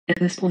At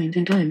this point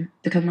in time,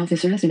 the cover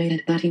officer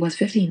estimated that he was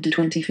 15 to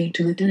 20 feet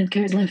to Lieutenant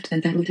Kerr's left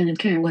and that Lieutenant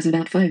Kerr was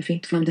about 5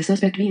 feet from the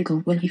suspect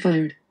vehicle when he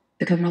fired.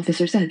 The cover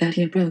officer said that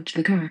he approached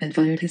the car and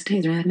fired his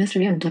taser at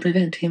Mr. Young to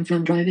prevent him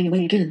from driving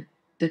away again.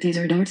 The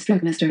taser dart struck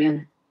Mr.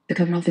 Young. The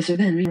cover officer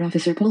then rear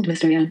officer pulled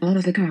Mr. Young out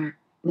of the car.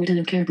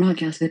 Lieutenant Kerr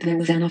broadcast that there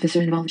was an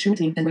officer-involved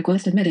shooting and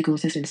requested medical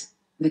assistance.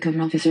 The cover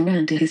officer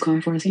ran to his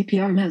car for a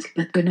CPR mask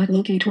but could not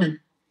locate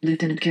one.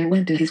 Lieutenant Kerr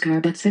went to his car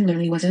but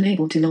similarly was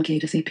unable to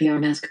locate a CPR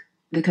mask.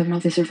 The cover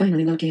officer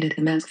finally located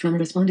a mask from a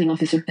responding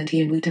officer and he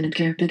and Lieutenant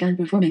Kerr began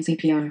performing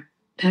CPR.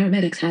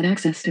 Paramedics had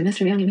access to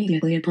Mr. Young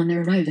immediately upon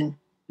their arrival.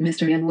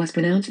 Mr. Young was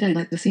pronounced dead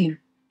at the scene.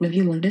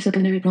 Review and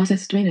Disciplinary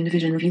Process Training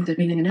Division reviewed the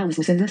training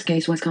analysis in this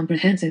case was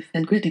comprehensive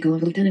and critical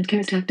of Lieutenant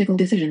Kerr's tactical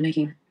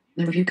decision-making.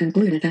 The review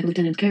concluded that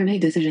Lieutenant Kerr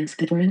made decisions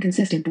that were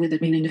inconsistent with the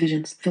training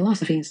division's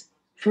philosophies.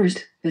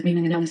 First, the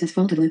training analysis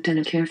faulted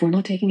Lieutenant Kerr for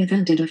not taking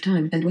advantage of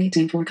time and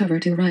waiting for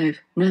cover to arrive,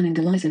 running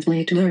the license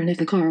plate to learn if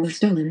the car was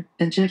stolen,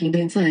 and checking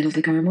the inside of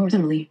the car more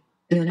thoroughly.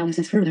 The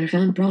analysis further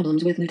found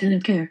problems with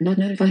Lieutenant Kerr not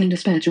notifying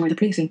dispatch or the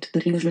precinct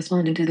that he was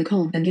responding to the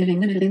call and giving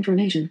limited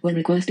information when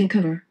requesting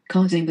cover,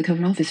 causing the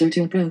cover officer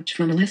to approach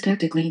from a less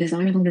tactically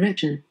desirable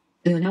direction.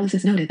 The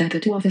analysis noted that the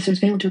two officers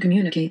failed to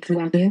communicate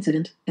throughout the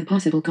incident, a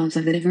possible cause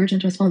of the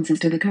divergent responses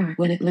to the car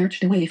when it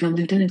lurched away from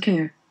Lieutenant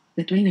Kerr.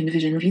 The training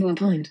division review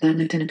opined that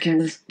Lieutenant Kerr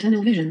was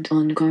tunnel-visioned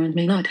on the car and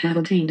may not have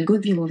obtained a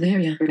good view of the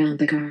area around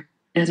the car.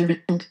 As a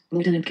result,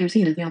 Lieutenant Kerr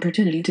ceded the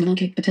opportunity to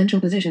locate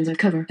potential positions of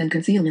cover and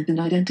concealment and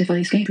identify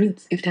escape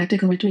routes if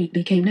tactical retreat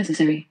became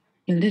necessary.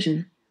 In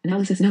addition,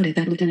 analysis noted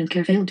that Lieutenant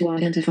Kerr failed to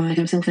identify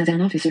himself as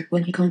an officer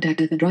when he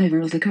contacted the driver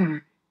of the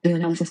car. The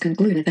analysis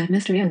concluded that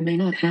Mr. Young may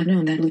not have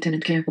known that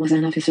Lieutenant Kerr was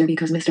an officer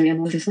because Mr. Young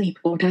was asleep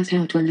or passed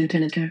out when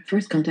Lieutenant Kerr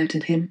first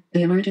contacted him.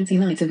 The emergency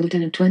lights of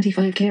Lieutenant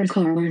 25 Kerr's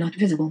car were not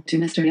visible to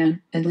Mr.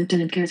 Young, and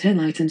Lieutenant Kerr's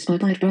headlights and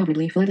spotlight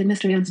probably flooded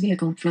Mr. Young's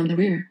vehicle from the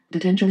rear,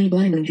 potentially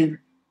blinding him.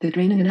 The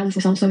training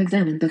analysis also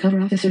examined the cover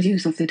officer's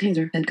use of the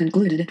taser and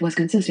concluded it was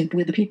consistent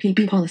with the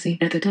PPP policy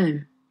at the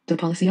time. The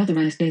policy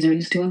authorized taser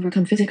use to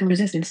overcome physical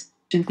resistance,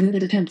 which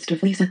included attempts to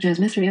flee such as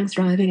Mr. Young's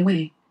driving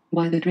away.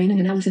 While the training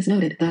analysis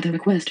noted that a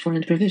request for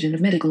and provision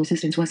of medical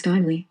assistance was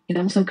timely, it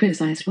also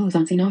criticized both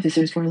on-scene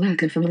officers for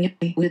lack of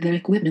familiarity with their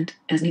equipment,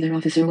 as neither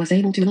officer was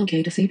able to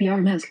locate a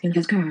CPR mask in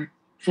his car.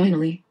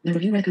 Finally, the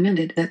review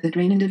recommended that the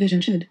training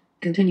division should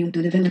continue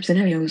to develop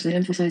scenarios that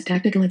emphasize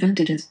tactical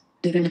advantages,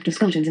 develop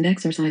discussions and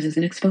exercises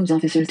that expose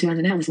officers to an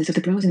analysis of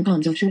the pros and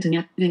cons of shooting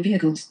at moving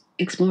vehicles,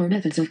 explore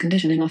methods of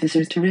conditioning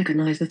officers to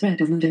recognize the threat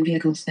of moving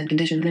vehicles and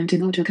condition them to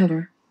go to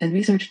cover, and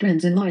research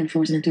trends in law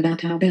enforcement about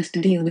how best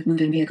to deal with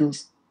moving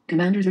vehicles.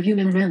 Commander's Review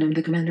Memorandum.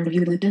 The commander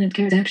reviewed Lieutenant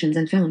Kerr's actions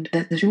and found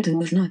that the shooting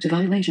was not a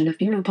violation of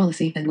Bureau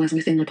policy and was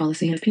within the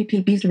policy of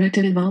PPP's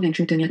directive involving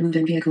shooting at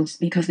moving vehicles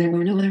because there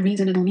were no other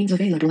reasonable means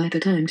available at the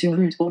time to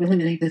avert or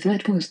eliminate the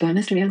threat posed by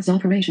Mr. Young's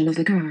operation of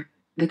the car.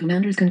 The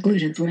commander's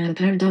conclusions were at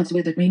apparent odds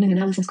with the training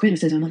analysis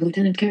criticism of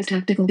Lieutenant Kerr's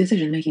tactical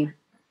decision-making.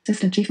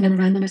 Assistant Chief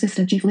Memorandum.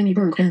 Assistant Chief Linnie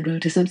Burke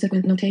handwrote a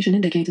subsequent notation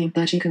indicating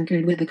that she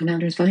concurred with the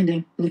commander's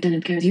finding.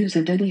 Lieutenant Kerr's use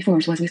of deadly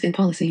force was within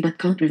policy but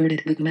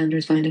controverted the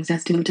commander's findings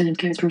as to Lieutenant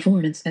Kerr's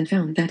performance and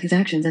found that his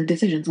actions and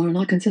decisions were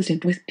not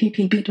consistent with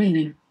PPP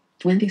training.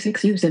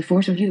 26 Use of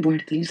Force Review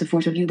Board. The Use of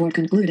Force Review Board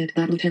concluded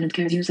that Lieutenant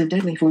Kerr's use of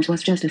deadly force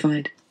was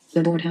justified.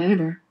 The board,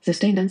 however,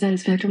 sustained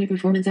unsatisfactory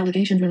performance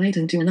allegations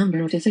relating to a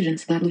number of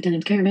decisions that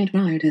Lieutenant Kerr made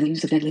prior to the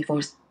use of deadly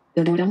force.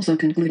 The board also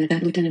concluded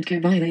that Lieutenant Kerr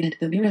violated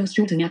the Bureau's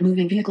shooting at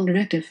moving vehicle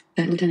directive,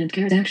 that Lieutenant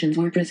Kerr's actions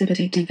were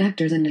precipitating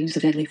factors in the use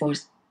of deadly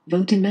force.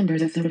 Voting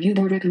members of the review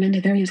board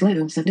recommended various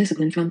levels of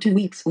discipline from 2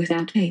 weeks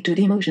without pay to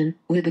demotion,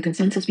 with the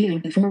consensus being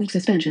a 4-week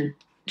suspension.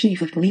 Chief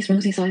of Police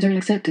Rosie Sizer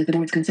accepted the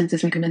board's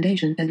consensus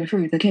recommendation and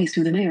referred the case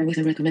to the mayor with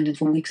a recommended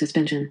 4-week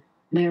suspension.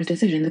 Mayor's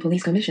decision. The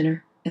police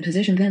commissioner, a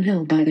position then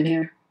held by the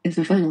mayor, is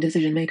the final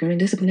decision-maker in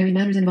disciplinary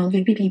matters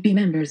involving PPP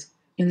members.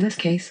 In this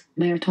case,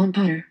 Mayor Tom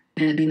Potter,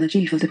 had been the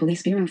chief of the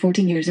police bureau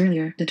 14 years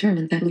earlier,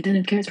 determined that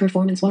Lieutenant Kerr's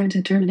performance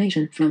warranted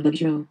termination from the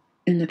bureau.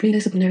 In the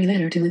pre-disciplinary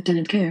letter to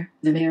Lieutenant Kerr,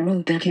 the mayor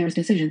wrote that Kerr's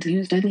decision to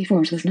use deadly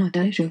force was not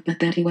at issue, but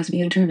that he was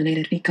being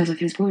terminated because of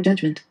his poor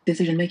judgment,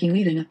 decision-making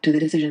leading up to the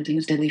decision to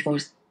use deadly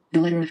force.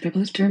 The letter of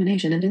proposed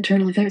termination and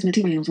internal affairs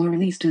materials were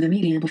released to the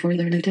media before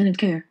either Lieutenant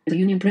Kerr, the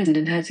union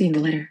president, had seen the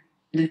letter.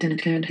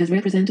 Lieutenant Kerr and his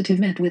representative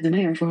met with the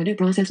mayor for a due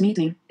process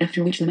meeting,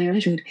 after which the mayor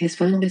issued his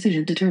final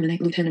decision to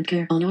terminate Lieutenant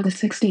Kerr on August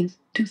 16,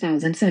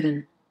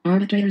 2007.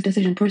 Arbitrator's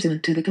decision.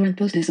 Pursuant to the current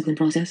post-discipline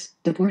process,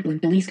 the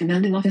Portland Police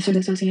Commanding Officers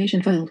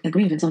Association filed a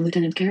grievance on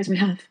Lieutenant Kerr's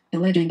behalf,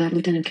 alleging that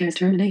Lieutenant Kerr's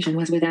termination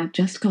was without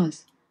just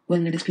cause.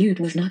 When the dispute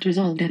was not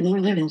resolved at lower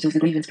levels of the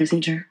grievance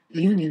procedure,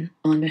 the union,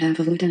 on behalf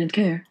of Lieutenant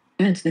Kerr,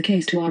 advanced the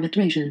case to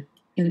arbitration.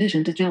 In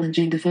addition to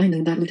challenging the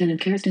finding that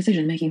Lieutenant Kerr's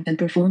decision-making and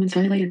performance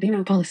violated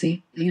bureau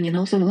policy, the union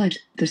also alleged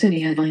the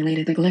city had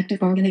violated the collective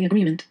bargaining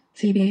agreement,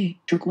 CBA,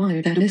 which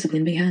required that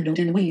discipline be handled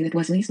in a way that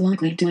was least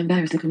likely to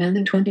embarrass the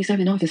commanding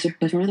 27 officer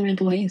but for other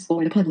employees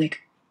or the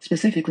public.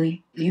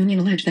 Specifically, the union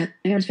alleged that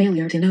Kerr's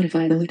failure to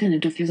notify the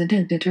lieutenant of his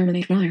intent to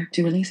terminate prior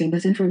to releasing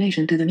this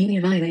information to the media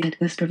violated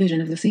this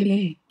provision of the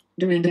CBA.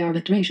 During the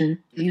arbitration,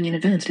 the union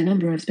advanced a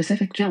number of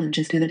specific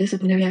challenges to the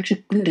disciplinary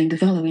action, including the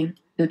following.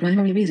 The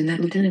primary reason that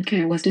Lieutenant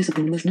Kerr was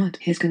disciplined was not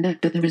his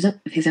conduct but the result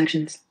of his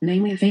actions,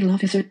 namely a fatal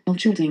officer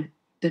shooting.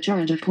 The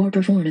charge of poor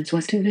performance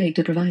was too vague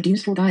to provide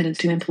useful guidance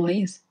to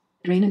employees.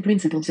 Training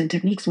principles and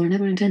techniques were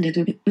never intended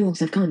to be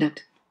rules of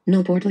conduct.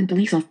 No Portland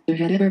police officer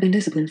had ever been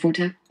disciplined for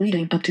TAC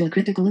leading up to a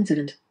critical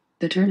incident.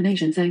 The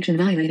termination sanction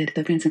violated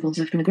the principles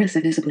of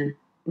progressive discipline.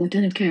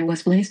 Lieutenant Kerr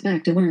was placed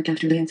back to work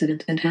after the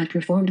incident and had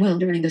performed well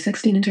during the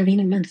 16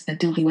 intervening months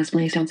until he was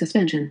placed on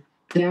suspension.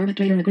 The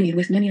arbitrator agreed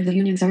with many of the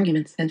union's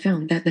arguments and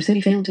found that the city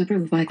failed to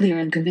prove by clear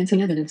and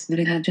convincing evidence that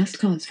it had just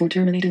cause for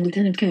terminating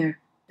Lieutenant Kerr.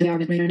 The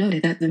arbitrator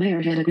noted that the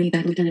mayor had agreed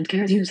that Lieutenant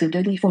Kerr's use of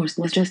deadly force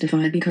was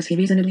justified because he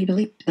reasonably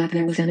believed that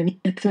there was an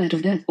immediate threat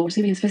of death or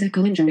serious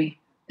physical injury.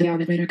 The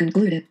arbitrator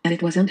concluded that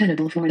it was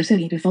untenable for the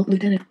city to fault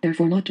Lieutenant Kerr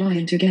for not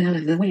trying to get out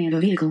of the way of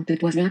a vehicle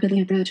that was rapidly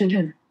approaching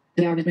him.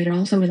 The arbitrator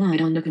also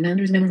relied on the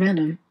commander's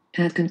memorandum,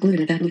 had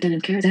concluded that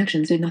Lieutenant Kerr's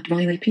actions did not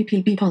violate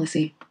PPP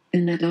policy.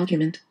 In that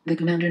document, the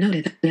commander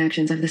noted that the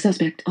actions of the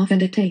suspect often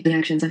dictate the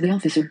actions of the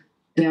officer.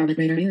 The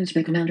arbitrator used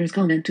the commander's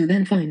comment to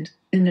then find,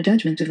 in the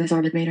judgment of this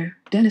arbitrator,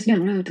 Dennis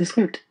Young wrote the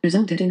script,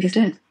 resulted in his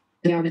death.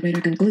 The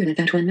arbitrator concluded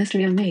that when Mr.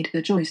 Young made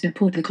the choice to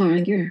put the car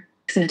in gear,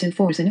 set in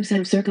force a new set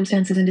of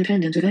circumstances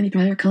independent of any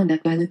prior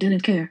conduct by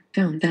Lieutenant Kerr,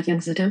 found that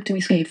Young's attempt to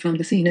escape from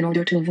the scene in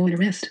order to avoid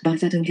arrest by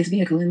setting his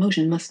vehicle in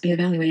motion must be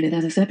evaluated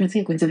as a separate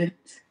sequence of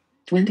events.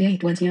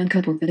 28. Once Young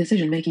coupled the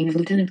decision-making of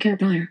Lieutenant Kerr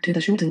prior to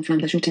the shooting from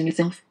the shooting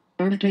itself,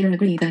 arbitrator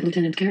agreed that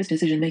Lieutenant Kerr's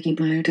decision-making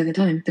prior to the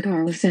time the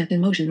car was set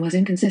in motion was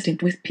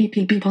inconsistent with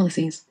PPP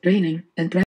policies, training, and